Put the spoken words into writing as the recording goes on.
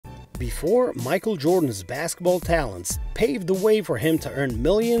Before Michael Jordan's basketball talents paved the way for him to earn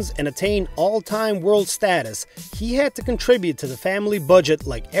millions and attain all-time world status, he had to contribute to the family budget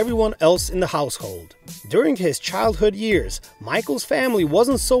like everyone else in the household. During his childhood years, Michael's family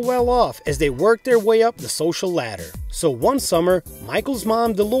wasn't so well off as they worked their way up the social ladder. So one summer, Michael's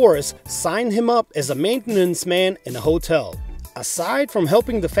mom, Deloris, signed him up as a maintenance man in a hotel. Aside from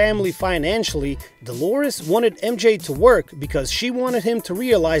helping the family financially, Deloris wanted MJ to work because she wanted him to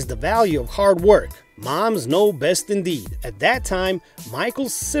realize the value of hard work. Moms know best indeed. At that time,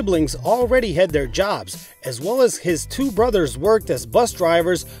 Michael's siblings already had their jobs, as well as his two brothers worked as bus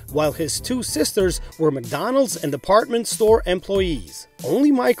drivers, while his two sisters were McDonald's and department store employees.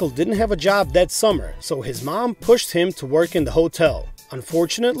 Only Michael didn't have a job that summer, so his mom pushed him to work in the hotel.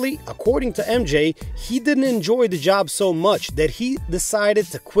 Unfortunately, according to MJ, he didn't enjoy the job so much that he decided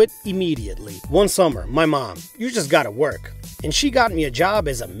to quit immediately. One summer, my mom, you just gotta work. And she got me a job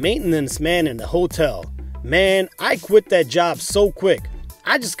as a maintenance man in the hotel. Man, I quit that job so quick.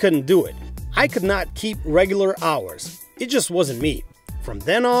 I just couldn't do it. I could not keep regular hours. It just wasn't me. From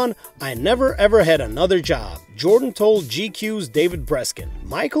then on, I never ever had another job, Jordan told GQ's David Breskin.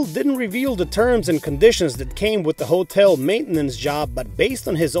 Michael didn't reveal the terms and conditions that came with the hotel maintenance job, but based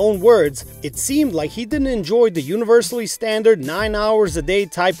on his own words, it seemed like he didn't enjoy the universally standard 9 hours a day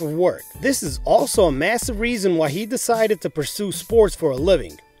type of work. This is also a massive reason why he decided to pursue sports for a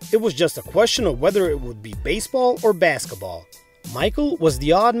living. It was just a question of whether it would be baseball or basketball. Michael was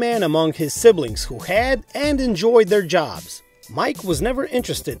the odd man among his siblings who had and enjoyed their jobs. Mike was never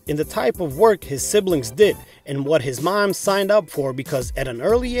interested in the type of work his siblings did and what his mom signed up for because at an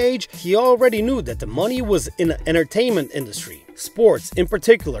early age, he already knew that the money was in the entertainment industry. Sports, in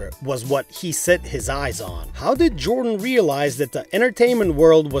particular, was what he set his eyes on. How did Jordan realize that the entertainment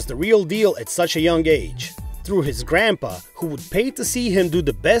world was the real deal at such a young age? Through his grandpa, who would pay to see him do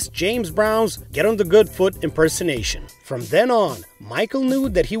the best James Brown's Get on the Good Foot impersonation. From then on, Michael knew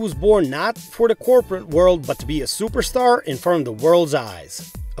that he was born not for the corporate world but to be a superstar in front of the world's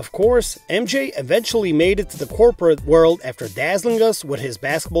eyes. Of course, MJ eventually made it to the corporate world after dazzling us with his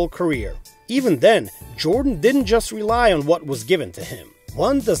basketball career. Even then, Jordan didn't just rely on what was given to him.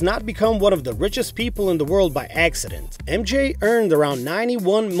 One does not become one of the richest people in the world by accident. MJ earned around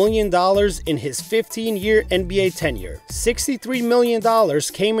 $91 million in his 15-year NBA tenure. $63 million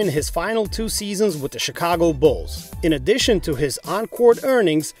came in his final 2 seasons with the Chicago Bulls. In addition to his on-court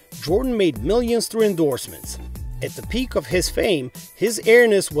earnings, Jordan made millions through endorsements. At the peak of his fame, his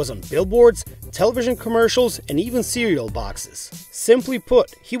airness was on billboards, television commercials, and even cereal boxes. Simply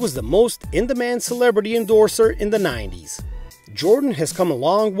put, he was the most in-demand celebrity endorser in the 90s. Jordan has come a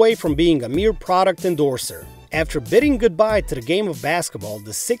long way from being a mere product endorser. After bidding goodbye to the game of basketball,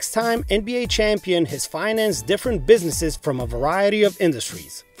 the 6-time NBA champion has financed different businesses from a variety of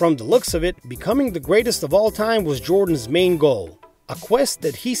industries. From the looks of it, becoming the greatest of all time was Jordan's main goal, a quest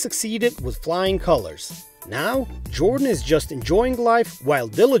that he succeeded with flying colors. Now, Jordan is just enjoying life while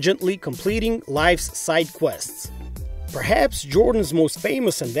diligently completing life's side quests. Perhaps Jordan's most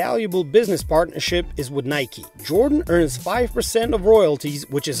famous and valuable business partnership is with Nike. Jordan earns 5% of royalties,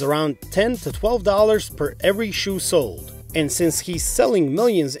 which is around $10 to $12 per every shoe sold. And since he's selling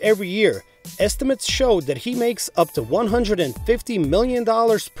millions every year, estimates show that he makes up to $150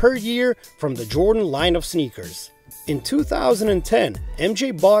 million per year from the Jordan line of sneakers. In 2010,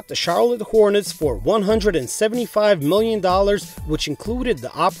 MJ bought the Charlotte Hornets for $175 million, which included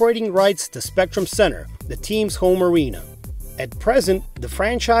the operating rights to Spectrum Center, the team's home arena. At present, the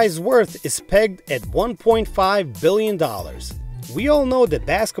franchise worth is pegged at $1.5 billion. We all know that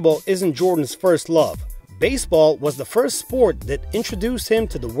basketball isn't Jordan's first love. Baseball was the first sport that introduced him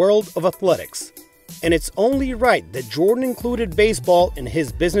to the world of athletics. And it's only right that Jordan included baseball in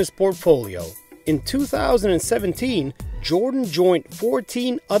his business portfolio. In 2017, Jordan joined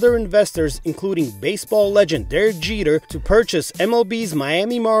 14 other investors, including baseball legend Derek Jeter, to purchase MLB's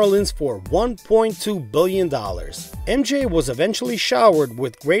Miami Marlins for $1.2 billion. MJ was eventually showered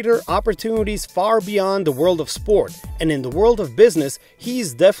with greater opportunities far beyond the world of sport, and in the world of business,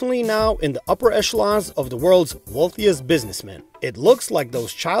 he's definitely now in the upper echelons of the world's wealthiest businessmen. It looks like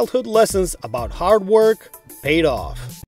those childhood lessons about hard work paid off.